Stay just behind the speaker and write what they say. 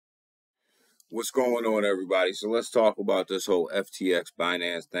What's going on, everybody? So let's talk about this whole FTX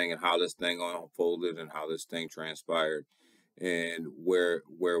Binance thing and how this thing unfolded and how this thing transpired and where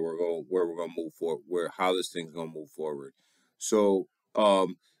we're gonna move forward, where how this thing's gonna move forward. So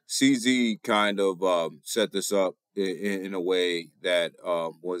CZ kind of set this up in a way that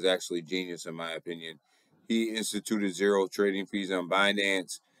was actually genius in my opinion. He instituted zero trading fees on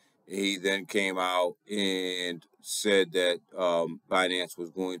Binance. He then came out and said that Binance was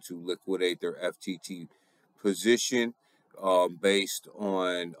going to liquidate their FTT position based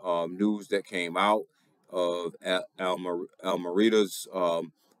on news that came out of Almerida's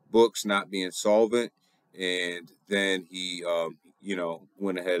books not being solvent. And then he,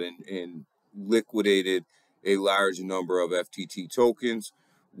 went ahead and liquidated a large number of FTT tokens,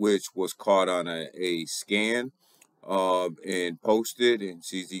 which was caught on a scan and posted, and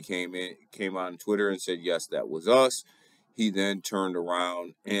CZ came on Twitter and said, yes, that was us. He then turned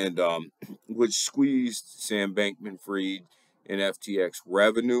around and which squeezed Sam Bankman-Fried and FTX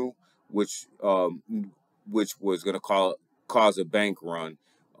revenue, which was going to cause a bank run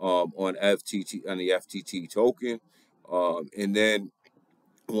on the FTT token. And then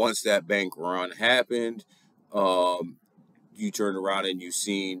once that bank run happened, um, you turned around and you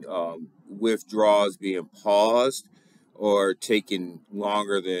seen withdrawals being paused or taking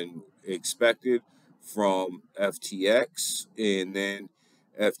longer than expected from FTX. And then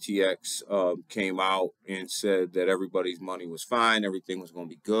FTX came out and said that everybody's money was fine, everything was going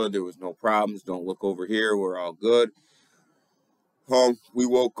to be good, there was no problems, don't look over here, we're all good. We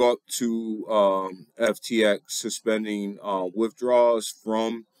woke up to FTX suspending withdrawals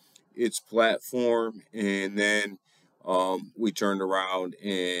from its platform, and then we turned around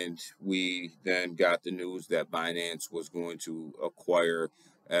and we then got the news that Binance was going to acquire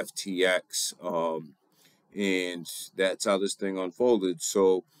FTX, and that's how this thing unfolded.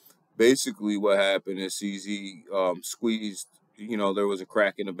 So basically, what happened is CZ squeezed. There was a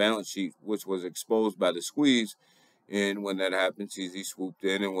crack in the balance sheet, which was exposed by the squeeze. And when that happened, CZ swooped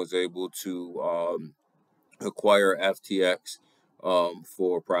in and was able to acquire FTX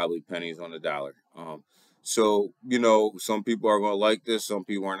for probably pennies on the dollar. So, some people are going to like this. Some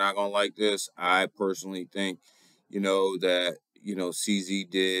people are not going to like this. I personally think, that, CZ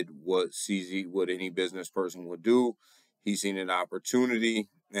did what any business person would do. He's seen an opportunity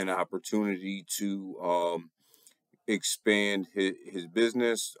to expand his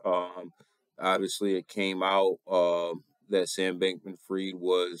business. Obviously, it came out that Sam Bankman-Fried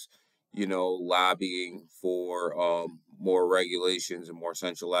was, lobbying for more regulations and more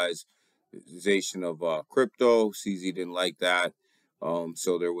centralization of crypto. CZ didn't like that.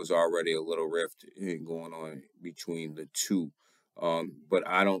 So there was already a little rift going on between the two. But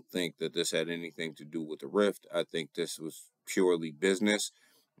I don't think that this had anything to do with the rift. I think this was purely business.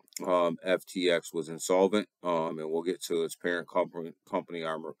 FTX was insolvent, and we'll get to its parent company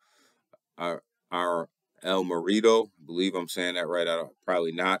our El Marito. I believe I'm saying that right.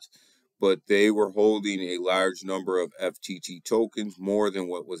 Probably not, but they were holding a large number of FTT tokens, more than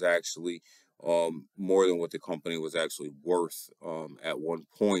what the company was actually worth at one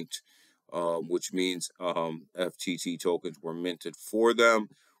point, which means FTT tokens were minted for them,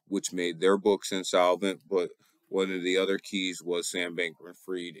 which made their books insolvent. But one of the other keys was Sam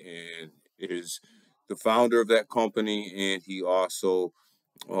Bankman-Fried, and is the founder of that company, and he also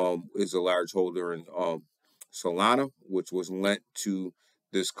is a large holder in Solana, which was lent to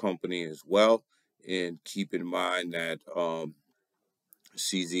this company as well. And keep in mind that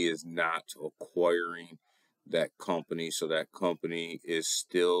CZ is not acquiring that company, so that company is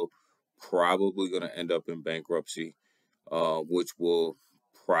still probably going to end up in bankruptcy, which will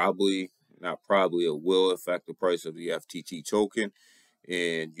not probably, it will affect the price of the FTT token.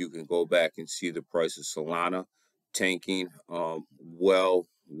 And you can go back and see the price of Solana tanking well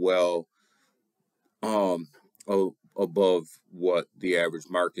above what the average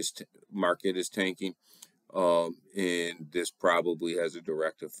market is tanking. And this probably has a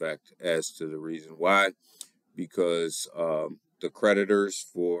direct effect as to the reason why, because the creditors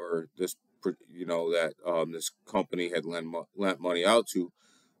for this, that this company had lent money out to,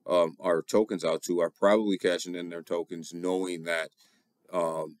 our tokens out to, are probably cashing in their tokens, knowing that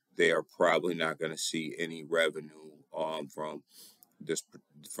they are probably not going to see any revenue from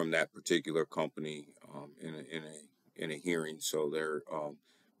that particular company in a hearing. So they're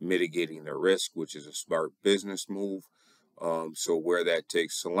mitigating their risk, which is a smart business move. So where that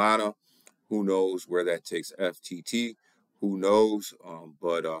takes Solana, who knows? Where that takes FTT, who knows?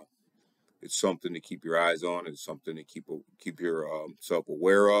 But it's something to keep your eyes on. It's something to keep yourself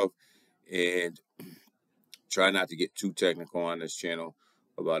aware of, and try not to get too technical on this channel.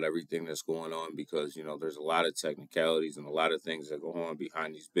 about everything that's going on, because there's a lot of technicalities and a lot of things that go on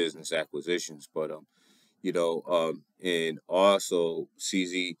behind these business acquisitions. But and also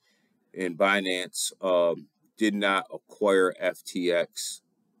CZ and Binance did not acquire FTX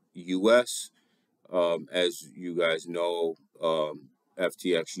US. As you guys know,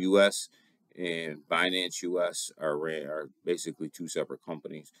 FTX US and Binance US are basically two separate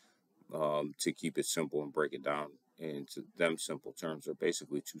companies. To keep it simple and break it down into them simple terms, are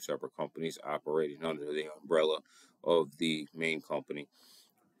basically two separate companies operating under the umbrella of the main company.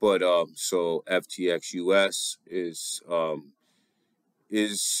 But so FTX US is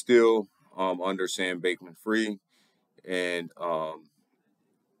still under Sam Bankman-Fried, and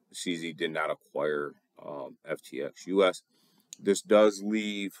CZ did not acquire FTX US. This does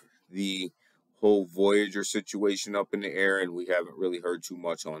leave the whole Voyager situation up in the air, and we haven't really heard too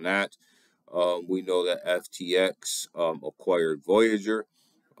much on that. We know that FTX acquired Voyager.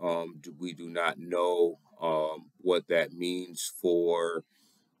 We do not know what that means for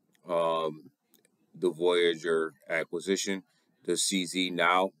the Voyager acquisition. Does CZ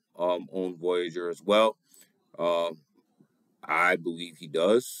now own Voyager as well? I believe he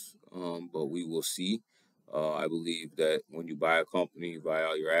does, but we will see. I believe that when you buy a company, you buy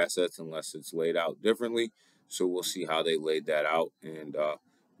all your assets unless it's laid out differently. So we'll see how they laid that out. And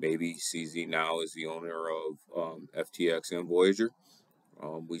maybe CZ now is the owner of FTX and Voyager.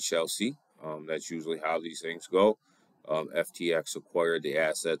 We shall see. That's usually how these things go. FTX acquired the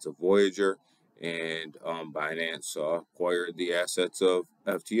assets of Voyager, and Binance acquired the assets of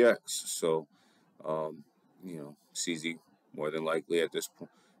FTX. So, CZ more than likely at this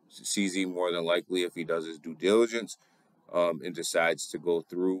point, CZ more than likely, if he does his due diligence and decides to go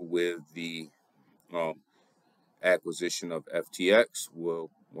through with the um, acquisition of FTX, will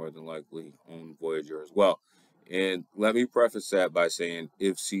more than likely own Voyager as well. And let me preface that by saying,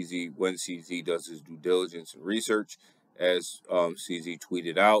 when CZ does his due diligence and research, as CZ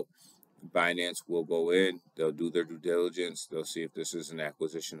tweeted out, Binance will go in, they'll do their due diligence, they'll see if this is an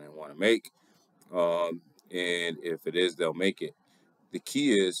acquisition they want to make. And if it is, they'll make it. The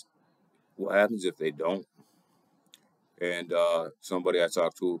key is, what happens if they don't? And somebody I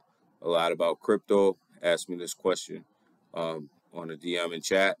talked to a lot about crypto asked me this question on a DM in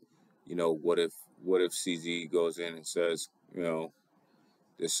chat. What if CZ goes in and says,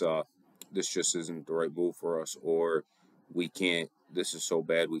 this this just isn't the right move for us, or we can't. This is so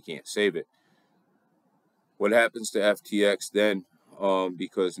bad we can't save it. What happens to FTX then?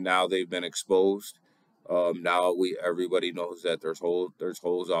 Because now they've been exposed. Now everybody knows that there's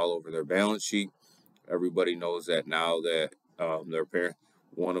holes all over their balance sheet. Everybody knows that now that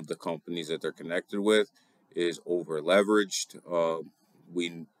one of the companies that they're connected with is over leveraged.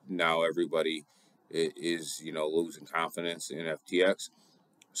 Everybody is losing confidence in FTX.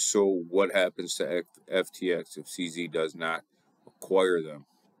 So what happens to FTX if CZ does not acquire them?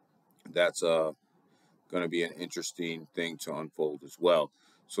 That's going to be an interesting thing to unfold as well.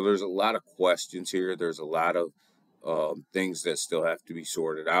 So there's a lot of questions here. There's a lot of things that still have to be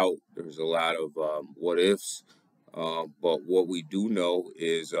sorted out. There's a lot of what ifs. But what we do know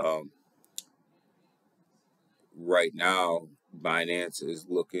is right now, Binance is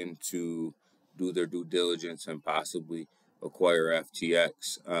looking to do their due diligence and possibly acquire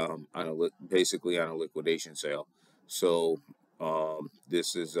FTX basically on a liquidation sale. So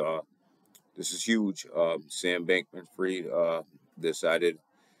this is huge. Sam Bankman-Fried decided.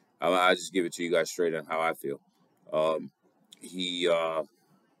 I'll just give it to you guys straight on how I feel. He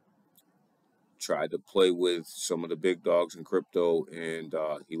tried to play with some of the big dogs in crypto, and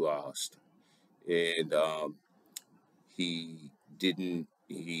he lost. And he didn't.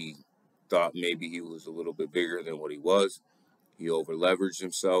 He thought maybe he was a little bit bigger than what he was. He over leveraged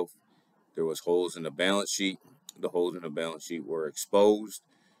himself. There was holes in the balance sheet. The holes in the balance sheet were exposed.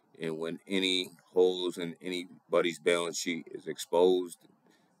 And when any holes in anybody's balance sheet is exposed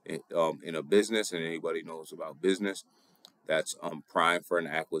in a business, and anybody knows about business, that's prime for an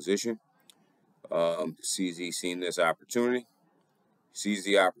acquisition. CZ seen this opportunity, seized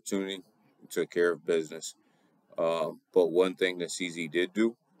the opportunity, took care of business. But one thing that CZ did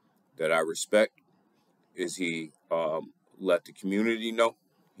do that I respect is he let the community know.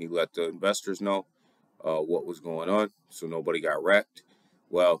 He let the investors know what was going on, so nobody got wrecked.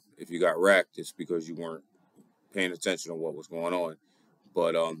 Well, if you got wrecked, it's because you weren't paying attention to what was going on.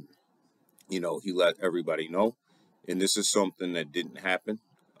 But he let everybody know, and this is something that didn't happen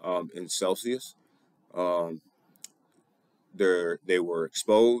in Celsius. They were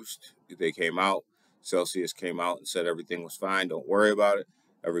exposed. They came out. Celsius came out and said everything was fine. Don't worry about it.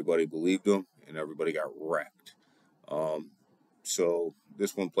 Everybody believed them, and everybody got wrecked. So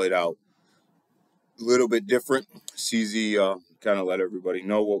this one played out a little bit different. CZ kind of let everybody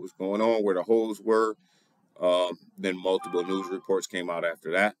know what was going on, where the holes were. Then multiple news reports came out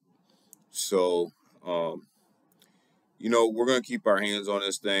after that. So, we're going to keep our hands on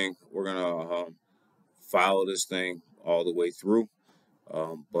this thing. We're going to follow this thing all the way through.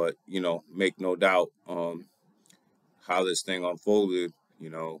 But, make no doubt how this thing unfolded,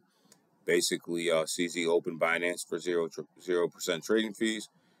 basically CZ opened Binance for 0% trading fees,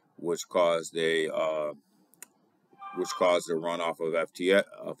 which caused a runoff of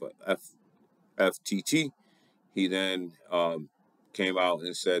FTT. He then came out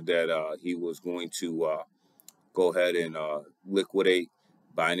and said that he was going to go ahead and liquidate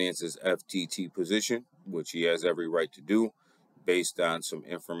Binance's FTT position, which he has every right to do based on some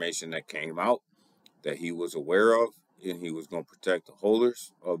information that came out that he was aware of, and he was going to protect the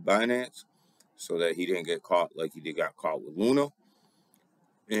holders of Binance so that he didn't get caught like he got caught with Luna.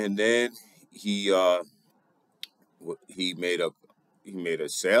 And then he made a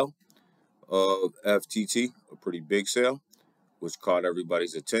sale of FTT, a pretty big sale, which caught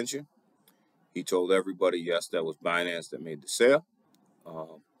everybody's attention. He told everybody, yes, that was Binance that made the sale,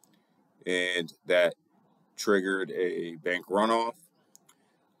 and that triggered a bank runoff.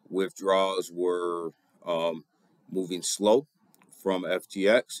 Withdrawals were moving slow from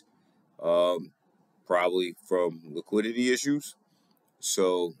FTX, probably from liquidity issues,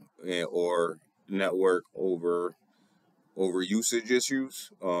 so or network over usage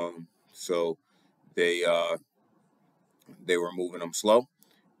issues. So they were moving them slow,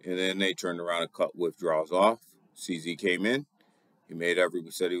 and then they turned around and cut withdrawals off. CZ came in. He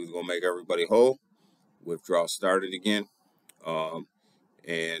said he was going to make everybody whole. Withdrawals started again, and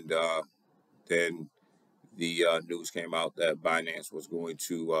then the news came out that Binance was going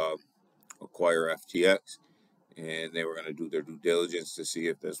to acquire FTX, and they were going to do their due diligence to see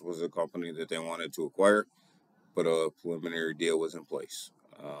if this was a company that they wanted to acquire, but a preliminary deal was in place.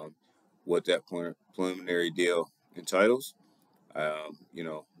 What that preliminary deal entitles,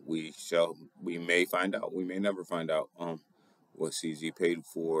 we may find out. We may never find out what CZ paid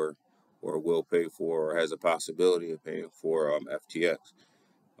for, or will pay for, or has a possibility of paying for FTX.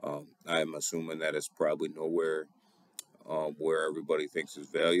 I'm assuming that it's probably nowhere where everybody thinks it's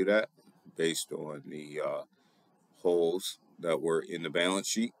valued at, based on the holes that were in the balance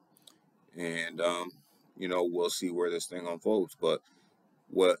sheet. And, we'll see where this thing unfolds. But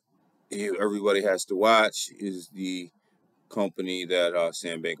what everybody has to watch is the company that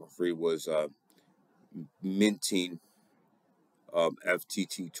Sam Bankman-Fried was minting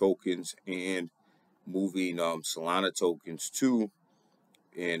FTT tokens and moving Solana tokens to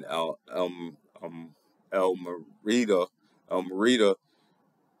in El Merida. El Merida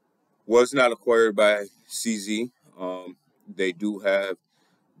was not acquired by CZ. They do have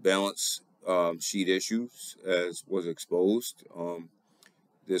balance sheet issues, as was exposed.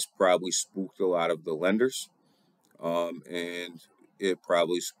 This probably spooked a lot of the lenders, and it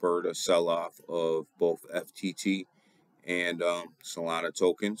probably spurred a sell-off of both FTT and Solana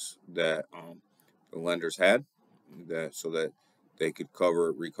tokens that the lenders had, so that they could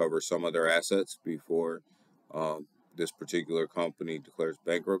recover some of their assets before this particular company declares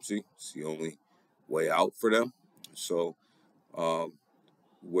bankruptcy. It's the only way out for them. So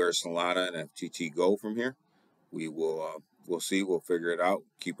where Solana and FTT go from here, we'll see. We'll figure it out.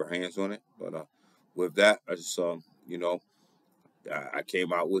 Keep our hands on it. But with that, I just I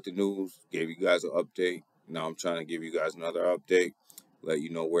came out with the news, gave you guys an update. Now I'm trying to give you guys another update, let you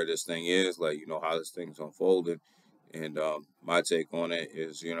know where this thing is, let you know how this thing's unfolded. And my take on it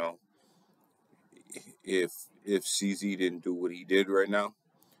is, if CZ didn't do what he did right now,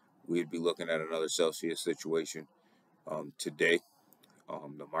 we'd be looking at another Celsius situation today.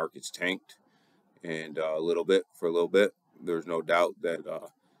 The market's tanked, and for a little bit. There's no doubt that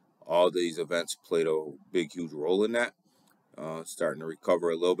all these events played a big, huge role in that. Starting to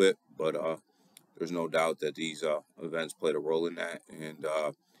recover a little bit, but there's no doubt that these events played a role in that. And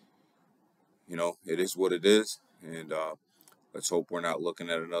it is what it is. And let's hope we're not looking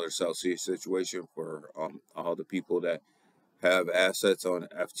at another Celsius situation for all the people that have assets on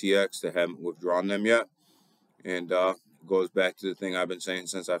FTX that haven't withdrawn them yet. And goes back to the thing I've been saying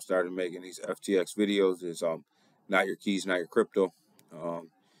since I've started making these FTX videos is not your keys, not your crypto.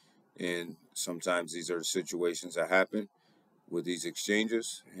 And sometimes these are the situations that happen with these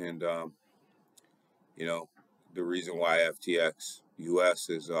exchanges. And, the reason why FTX US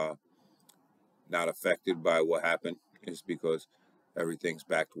is not affected by what happened is because everything's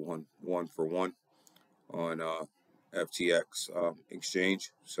back to one for one on FTX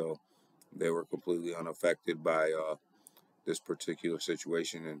exchange. So they were completely unaffected by this particular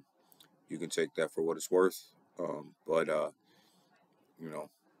situation, and you can take that for what it's worth. But you know,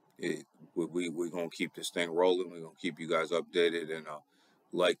 it, we're gonna keep this thing rolling. We're gonna keep you guys updated, and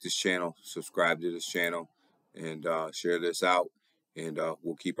like this channel, subscribe to this channel, and share this out, and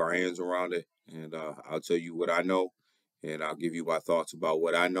we'll keep our hands around it. And I'll tell you what I know, and I'll give you my thoughts about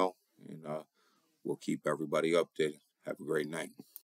what I know, and we'll keep everybody updated. Have a great night.